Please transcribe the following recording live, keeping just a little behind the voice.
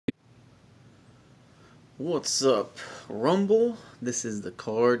What's up, Rumble? This is the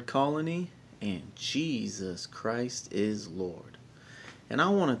Card Colony, and Jesus Christ is Lord. And I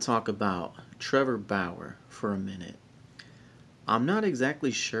want to talk about Trevor Bauer for a minute. I'm not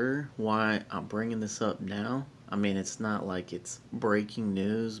exactly sure why I'm bringing this up now. I mean, it's not like it's breaking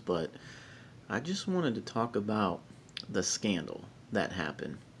news, but I just wanted to talk about the scandal that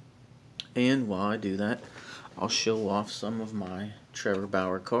happened. And while I do that, I'll show off some of my Trevor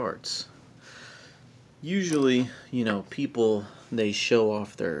Bauer cards. Usually, people, they show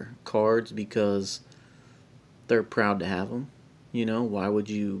off their cards because they're proud to have them. Why would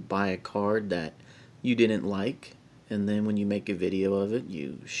you buy a card that you didn't like, and then when you make a video of it,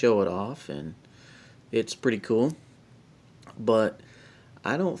 you show it off, and it's pretty cool. But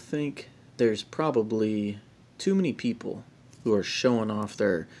I don't think there's probably too many people who are showing off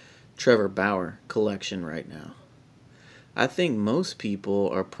their Trevor Bauer collection right now. I think most people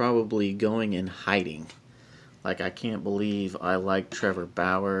are probably going in hiding. Like, I can't believe I like Trevor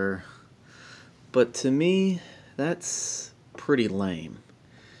Bauer. But to me, that's pretty lame.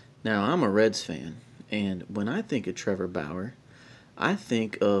 Now, I'm a Reds fan, and when I think of Trevor Bauer, I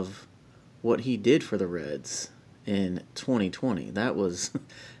think of what he did for the Reds in 2020. That was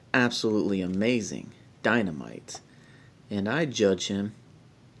absolutely amazing. Dynamite. And I judge him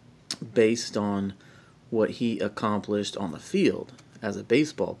based on what he accomplished on the field as a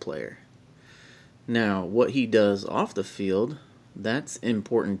baseball player. Now, what he does off the field, that's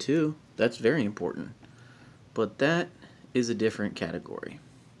important too. That's very important. But that is a different category.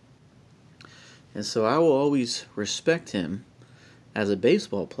 And so I will always respect him as a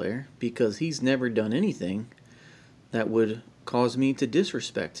baseball player because he's never done anything that would cause me to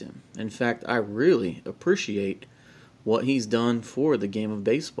disrespect him. In fact, I really appreciate what he's done for the game of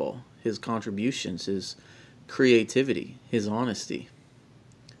baseball, his contributions, his creativity, his honesty.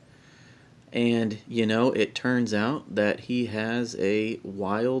 And, it turns out that he has a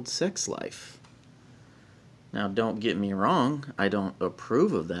wild sex life. Now, don't get me wrong, I don't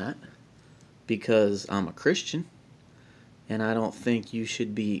approve of that because I'm a Christian, and I don't think you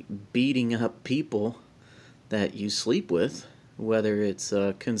should be beating up people that you sleep with, whether it's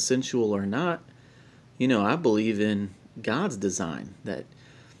consensual or not. I believe in God's design that,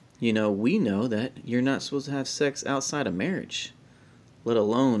 we know that you're not supposed to have sex outside of marriage, let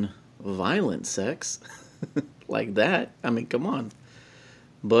alone violent sex like that. I mean, come on.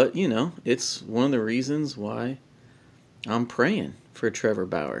 But, it's one of the reasons why I'm praying for Trevor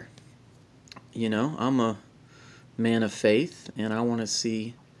Bauer. I'm a man of faith, and I want to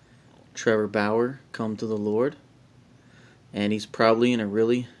see Trevor Bauer come to the Lord. And he's probably in a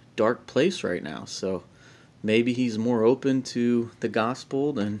really dark place right now, so maybe he's more open to the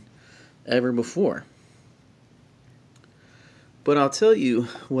gospel than ever before. But I'll tell you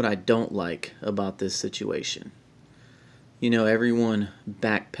what I don't like about this situation. Everyone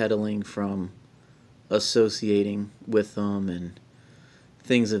backpedaling from associating with them and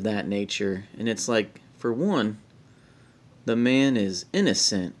things of that nature. And it's like, for one, the man is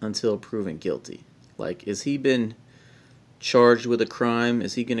innocent until proven guilty. Like, has he been charged with a crime?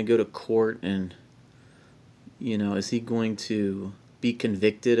 Is he going to go to court and, is he going to be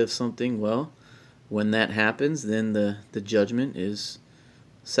convicted of something? Well, when that happens, then the judgment is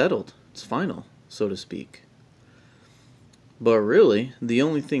settled. It's final, so to speak. But really, the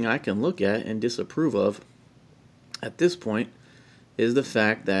only thing I can look at and disapprove of at this point is the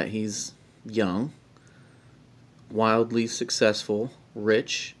fact that he's young, wildly successful,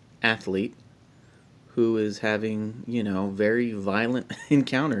 rich athlete who is having, very violent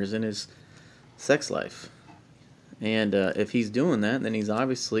encounters in his sex life. And if he's doing that, then he's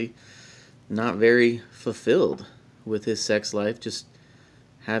obviously not very fulfilled with his sex life, just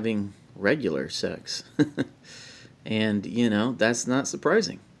having regular sex. And, that's not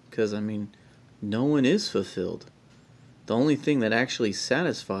surprising because, no one is fulfilled. The only thing that actually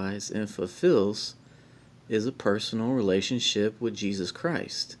satisfies and fulfills is a personal relationship with Jesus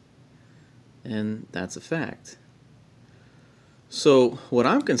Christ. And that's a fact. So, what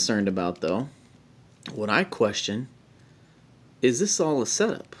I'm concerned about, though, what I question, is this all a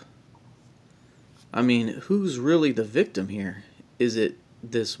setup? Who's really the victim here? Is it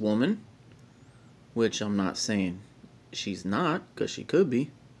this woman? Which I'm not saying she's not, because she could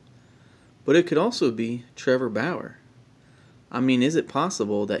be. But it could also be Trevor Bauer. Is it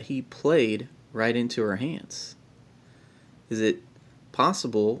possible that he played right into her hands? Is it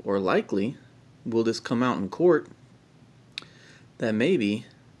possible or likely, will this come out in court, that maybe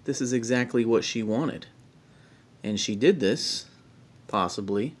this is exactly what she wanted? And she did this,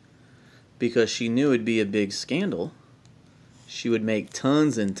 possibly, because she knew it'd be a big scandal. She would make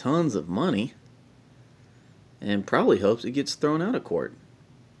tons and tons of money. and probably hopes it gets thrown out of court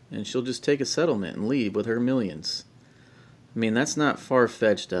and she'll just take a settlement and leave with her millions. I mean, that's not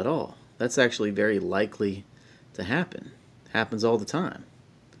far-fetched at all. That's actually very likely to happen. It happens all the time.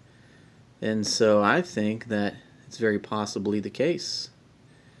 And so I think that it's very possibly the case.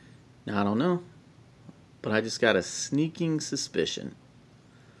 Now, I don't know, but I just got a sneaking suspicion.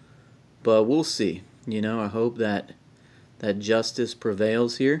 But we'll see. I hope that justice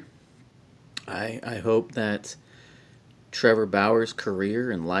prevails here. I hope that Trevor Bauer's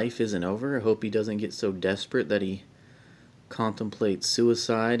career and life isn't over. I hope he doesn't get so desperate that he contemplates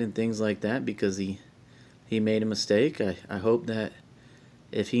suicide and things like that because he made a mistake. I hope that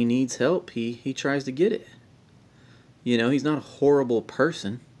if he needs help, he tries to get it. He's not a horrible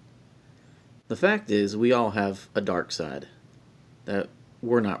person. The fact is, we all have a dark side that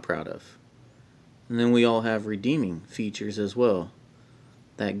we're not proud of. And then we all have redeeming features as well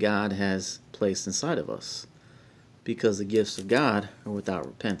that God has placed inside of us, because the gifts of God are without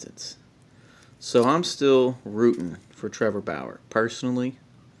repentance. So I'm still rooting for Trevor Bauer, personally,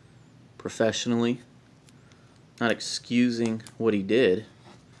 professionally, not excusing what he did,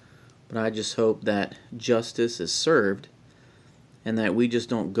 but I just hope that justice is served and that we just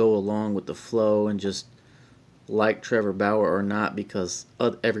don't go along with the flow and just like Trevor Bauer or not because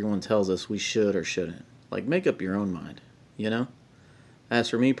everyone tells us we should or shouldn't. Like, make up your own mind, As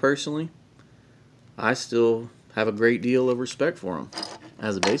for me personally, I still have a great deal of respect for him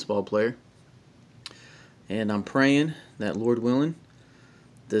as a baseball player. And I'm praying that, Lord willing,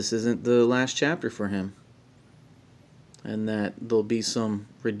 this isn't the last chapter for him. And that there'll be some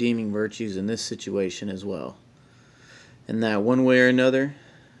redeeming virtues in this situation as well. And that one way or another,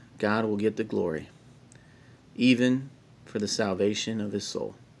 God will get the glory, even for the salvation of his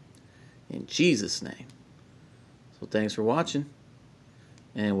soul. In Jesus' name. So thanks for watching.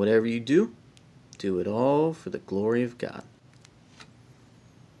 And whatever you do, do it all for the glory of God.